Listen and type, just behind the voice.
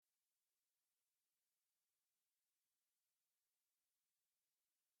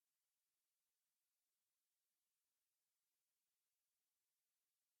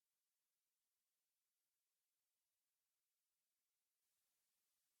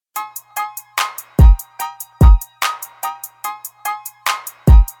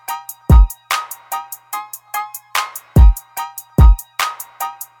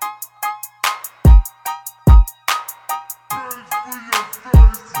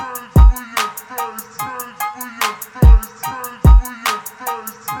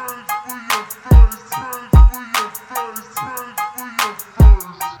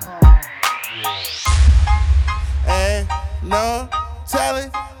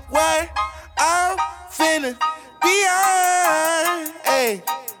what I'm finna beyond. Hey,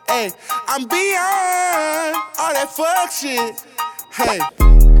 hey, I'm beyond all that fuck shit. Hey.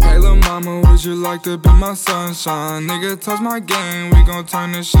 Hey lil' mama, would you like to be my sunshine? Nigga, touch my game, we gon'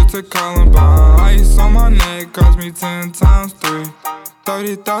 turn this shit to Columbine. Ice on my neck cost me 10 times 3.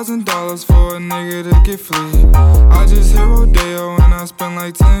 $30,000 for a nigga to get free. I just hit Rodeo and I spent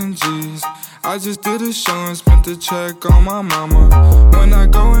like 10 G's. I just did a show and spent the check on my mama. When I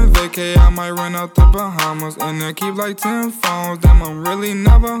go and vacay, I might run out the Bahamas. And I keep like 10 phones, damn, I'm really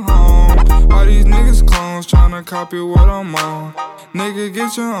never home. All these niggas clones tryna copy what I'm on. Nigga,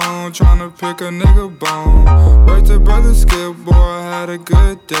 get your own, tryna pick a nigga bone. Word to brother Skip, boy, I had a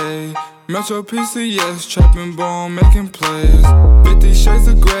good day. Metro PCS, trapping ball, making plays. 50 shades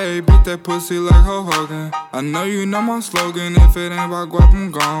of gray, beat that pussy like Ho Hogan. I know you know my slogan, if it ain't about guap,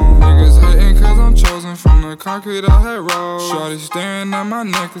 I'm gone. Niggas hating cause I'm chosen from the concrete I had rolled. Shorty staring at my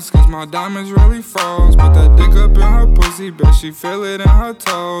necklace cause my diamonds really froze. Put that dick up in her pussy, bet she feel it in her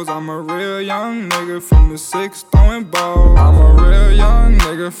toes. I'm a real young nigga from the 6 throwing balls. I'm a real young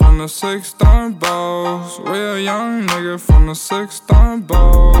nigga from the 6 throwing balls. Real young nigga from the 6 throwing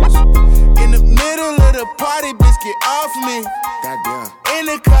balls. In the middle of the party, bitch, get off me. Goddamn. In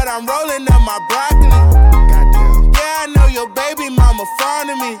the cut, I'm rolling up my broccoli. Goddamn. Yeah, I know your baby mama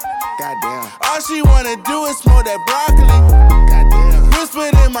fond of me. Goddamn. All she wanna do is smoke that broccoli. Goddamn.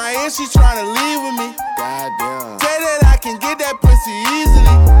 Whispered in my ear, she tryna leave with me. Goddamn. Say that I can get that pussy easily.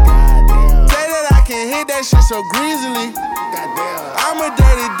 Goddamn. Say that I can hit that shit so greasily. Goddamn. I'm a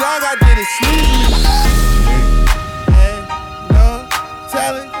dirty dog, I did it sneakily. Ain't no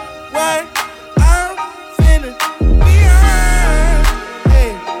telling what I'm finna beyond.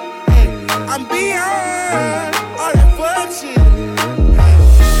 Hey, hey, I'm beyond all that fuck shit. Hey,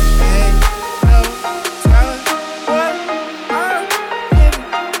 ain't no telling what I'm finna,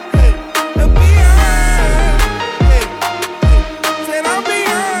 hey, no beyond. Hey, hey, said I'm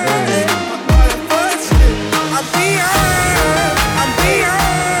beyond, hey, all that fuck shit. I'm beyond, I'm beyond,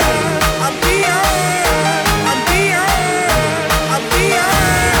 I'm beyond, I'm beyond,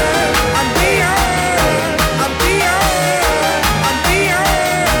 I'm beyond.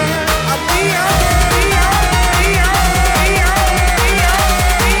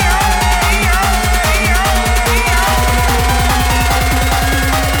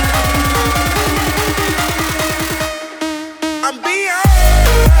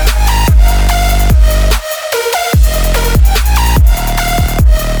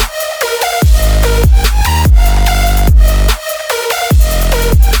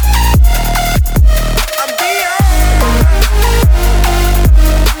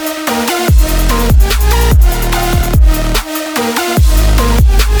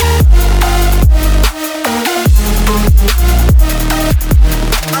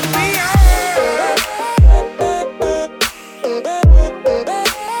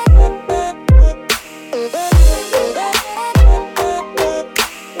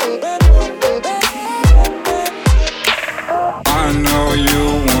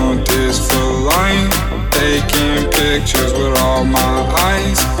 Pictures with all my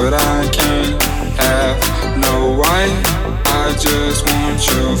eyes, but I can't have no wife. I just want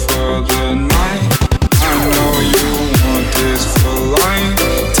you for the night. I know you want this for life.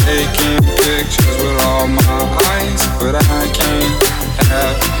 Taking pictures with all my eyes, but I can't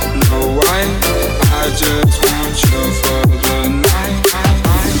have no wife. I just want you for the night.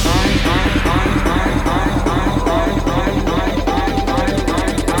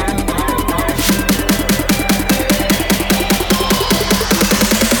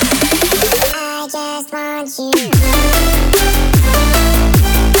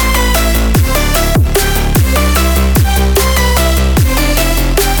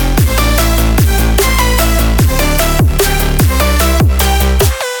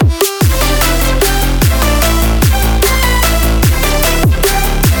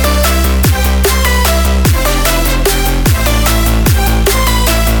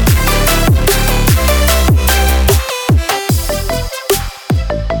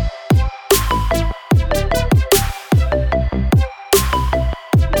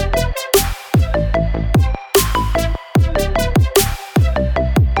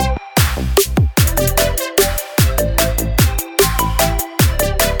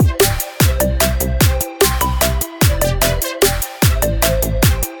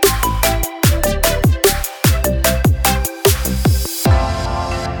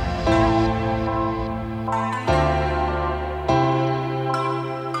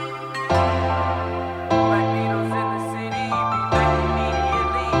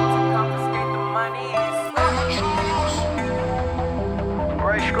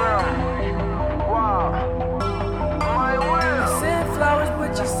 Sent flowers,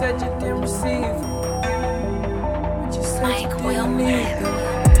 but you said you didn't receive them. But you said you didn't need them.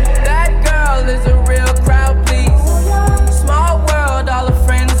 That girl is a real crowd, please. Small world, all her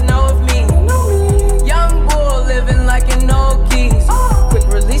friends know of me. Young bull living like an old geese. Quick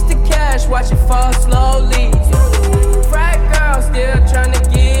release the cash, watch it fall slowly. Frat girl still trying to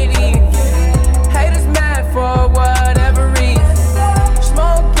get even. Haters mad for whatever reason.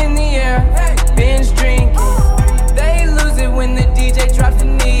 Smoke in the air, binge drinking. They lose it when the DJ drops the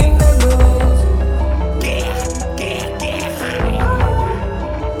knee.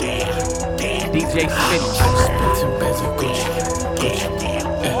 DJ Smitty. I just spent 10 bands at Gucci.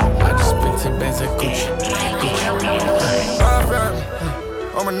 I just spent 10 bands at Gucci.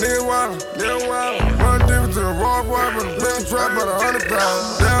 I'm a nigga wilder. Run deep to the raw boy, but the biggest trap about 100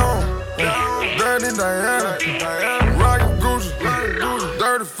 pounds. Down, dirty Diana. Rockin' Gucci,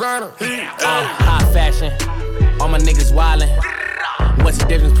 dirty Fanta. High fashion, all my niggas wildin'. What's the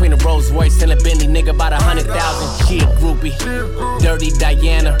difference between a Rolls Royce and a Bentley? Nigga, about 100,000. She a groupie, dirty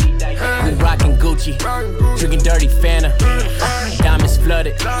Diana. We rockin' Gucci, drinking dirty Fanta. Diamonds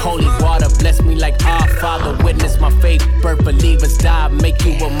flooded, holy water. Bless me like our Father. Witness my faith, birth believers die. Make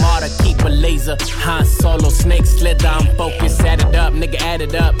you a martyr, keep a laser. Han Solo, snake slither, I'm focused. Add it up, nigga, add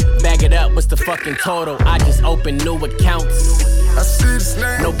it up. Bag it up, what's the fucking total? I just opened new accounts. I see the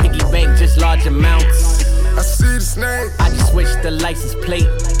snake. No piggy bank, just large amounts. I see the snake. I just switched the license plate.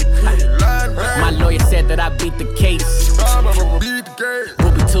 My lawyer said that I beat the case.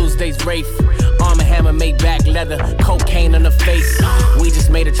 Ruby Tuesday's Wraith. Arm & Hammer made back leather. Cocaine on the face. We just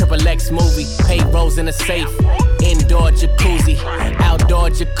made a XXX movie. Paid rolls in a safe. Indoor jacuzzi. Outdoor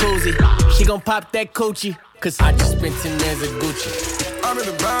jacuzzi. She gon' pop that coochie. Cause I just spent 10 bands at Gucci. I'm in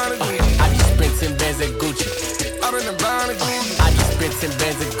the body. I just spent 10 bands at Gucci. I'm in the body. I just spent 10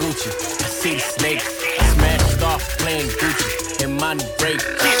 bands at Gucci. I see the snakes. Smashed off playing Gucci. In my new break.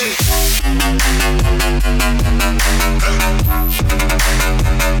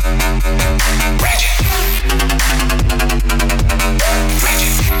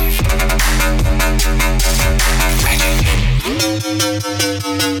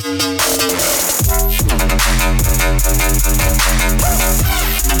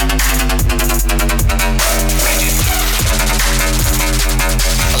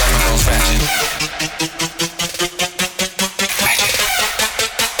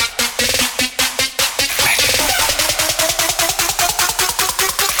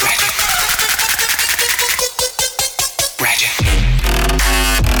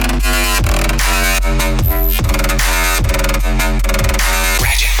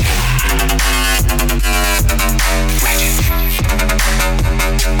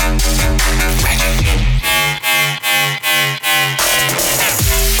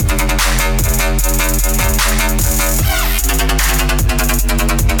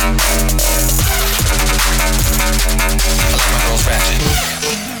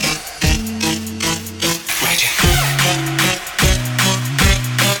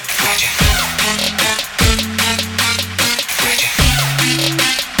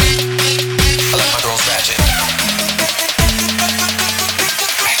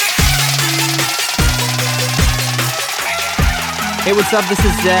 Hey, what's up? This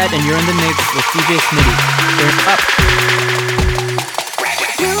is Zed, and you're in the mix with DJ Smitty. Turn up.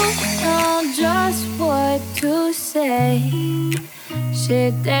 You know just what to say.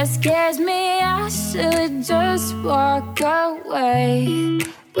 Shit that scares me, I should just walk away.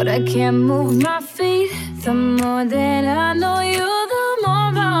 But I can't move my feet. The more that I know you, the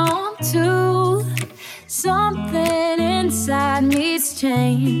more I want to. Something inside me's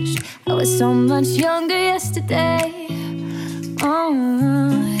changed. I was so much younger yesterday.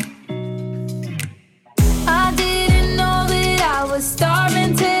 I didn't know that I was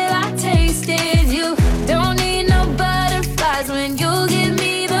starving till I tasted you. Don't need no butterflies when you give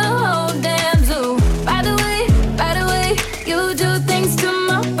me the whole damn zoo. By the way, you do things to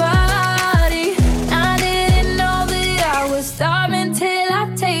my body. I didn't know that I was starving till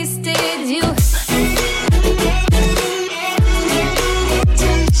I tasted you.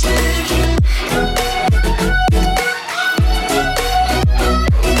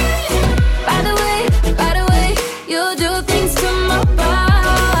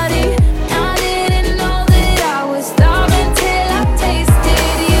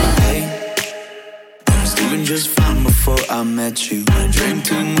 I met you. I drink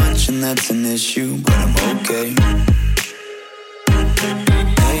too much and that's an issue, but I'm okay.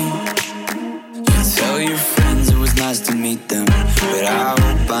 Hey, you tell your friends it was nice to meet them, but I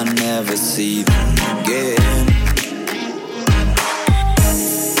hope I never see them again.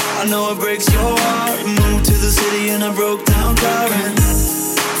 I know it breaks your heart. Moved to the city and I broke down crying.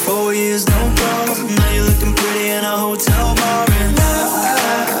 4 years, no problem. Now you're looking pretty in a hotel bar. And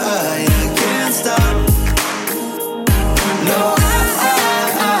I can't stop. No, I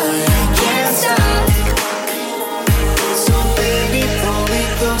can't stop. So baby, pull me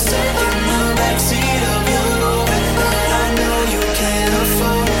closer in the backseat of your Rover that I know you can't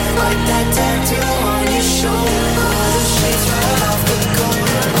afford. Like that tattoo on your shoulder, or the sheets right off the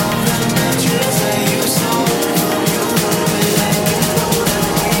corner of the mattress that you stole from your roommate. Like you know that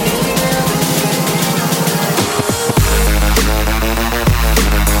we ain't never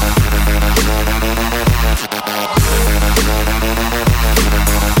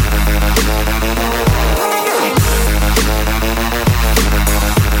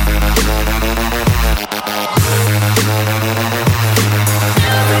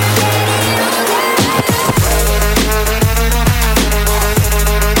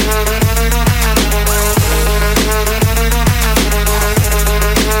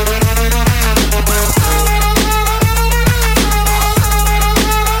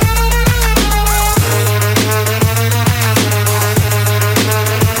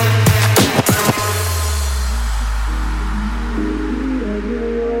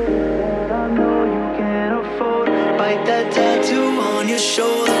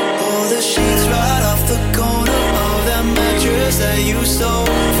that you stole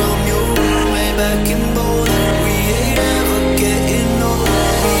from your roommate back in Boulder.